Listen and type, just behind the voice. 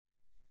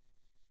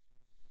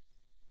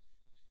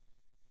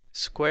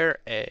Square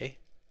A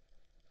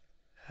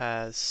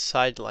has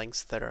side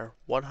lengths that are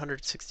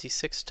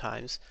 166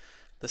 times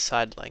the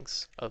side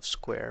lengths of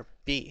square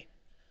B.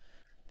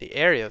 The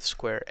area of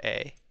square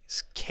A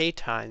is k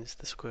times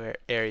the square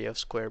area of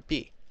square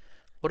B.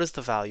 What is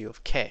the value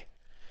of k?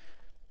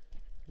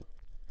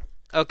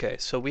 Okay,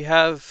 so we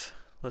have,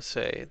 let's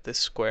say, this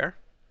square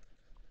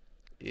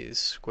is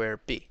square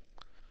B.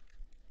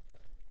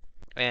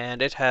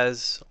 And it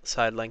has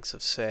side lengths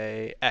of,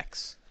 say,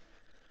 x.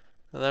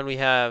 And then we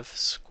have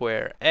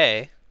square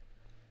A,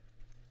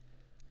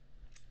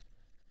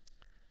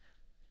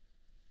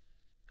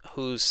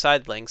 whose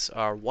side lengths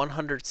are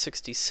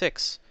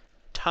 166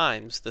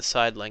 times the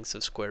side lengths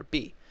of square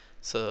B.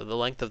 So the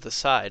length of the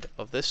side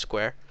of this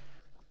square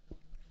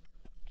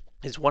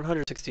is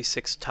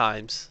 166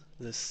 times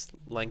this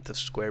length of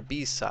square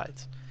B's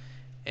sides.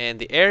 And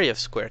the area of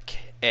square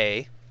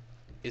A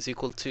is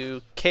equal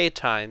to k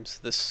times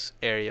this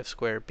area of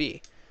square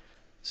B.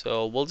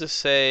 So we'll just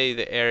say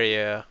the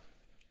area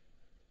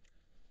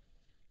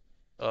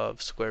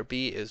of square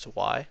B is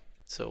y.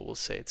 So we'll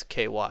say it's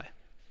ky.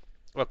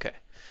 Okay.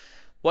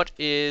 What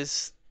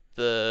is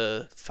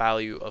the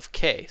value of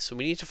k? So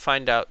we need to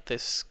find out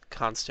this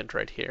constant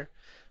right here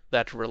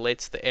that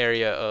relates the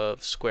area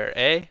of square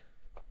A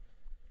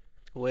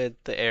with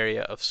the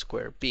area of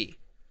square B.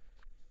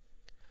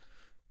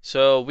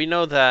 So we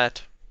know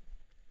that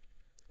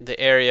the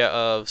area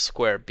of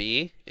square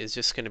B is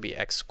just going to be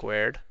x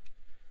squared.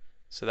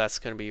 So that's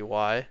going to be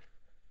y.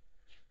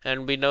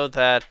 And we know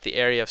that the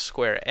area of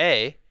square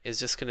A is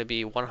just going to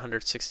be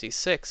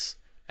 166x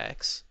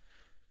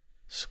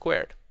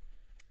squared.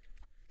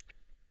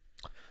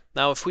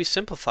 Now if we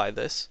simplify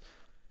this,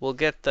 we'll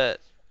get that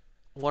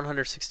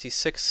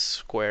 166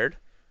 squared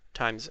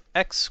times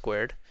x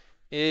squared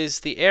is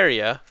the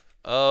area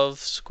of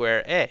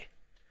square A.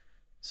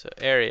 So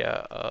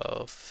area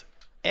of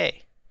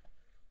A,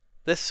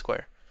 this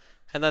square.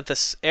 And that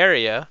this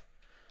area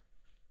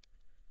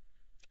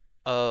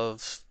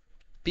of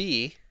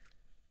B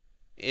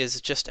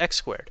is just x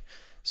squared.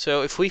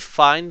 So if we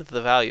find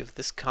the value of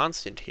this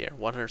constant here,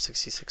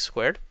 166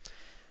 squared,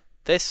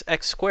 this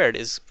x squared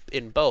is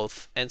in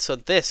both, and so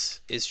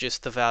this is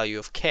just the value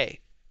of k.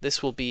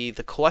 This will be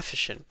the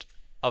coefficient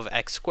of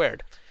x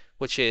squared,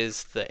 which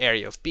is the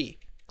area of B.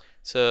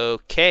 So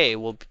k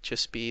will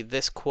just be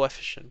this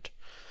coefficient.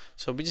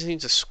 So we just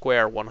need to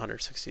square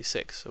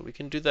 166. So we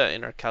can do that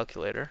in our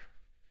calculator.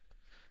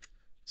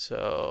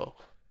 So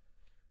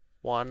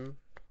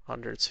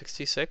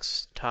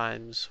 166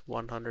 times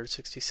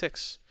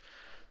 166,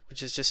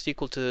 which is just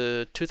equal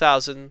to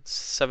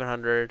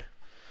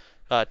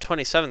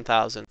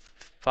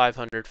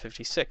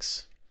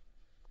 27,556.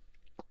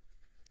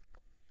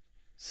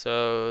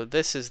 So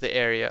this is the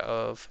area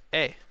of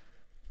A.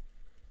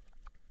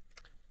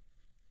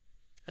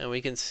 And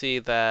we can see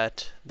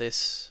that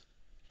this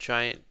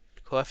giant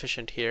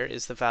coefficient here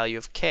is the value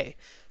of k,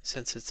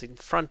 since it's in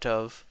front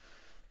of,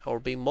 or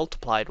being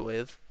multiplied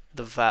with,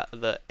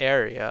 the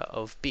area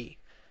of B.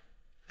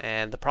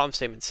 And the problem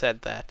statement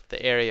said that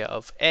the area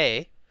of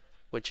A,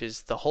 which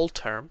is the whole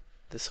term,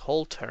 this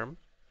whole term,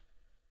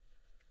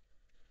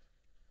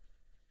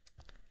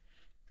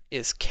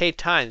 is k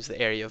times the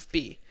area of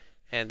B.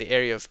 And the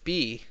area of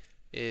B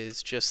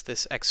is just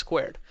this x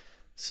squared.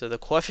 So the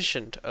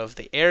coefficient of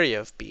the area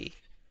of B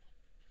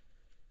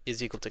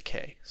is equal to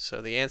k.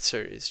 So the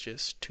answer is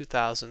just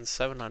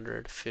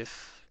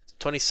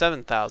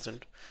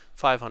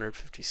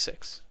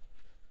 27,556.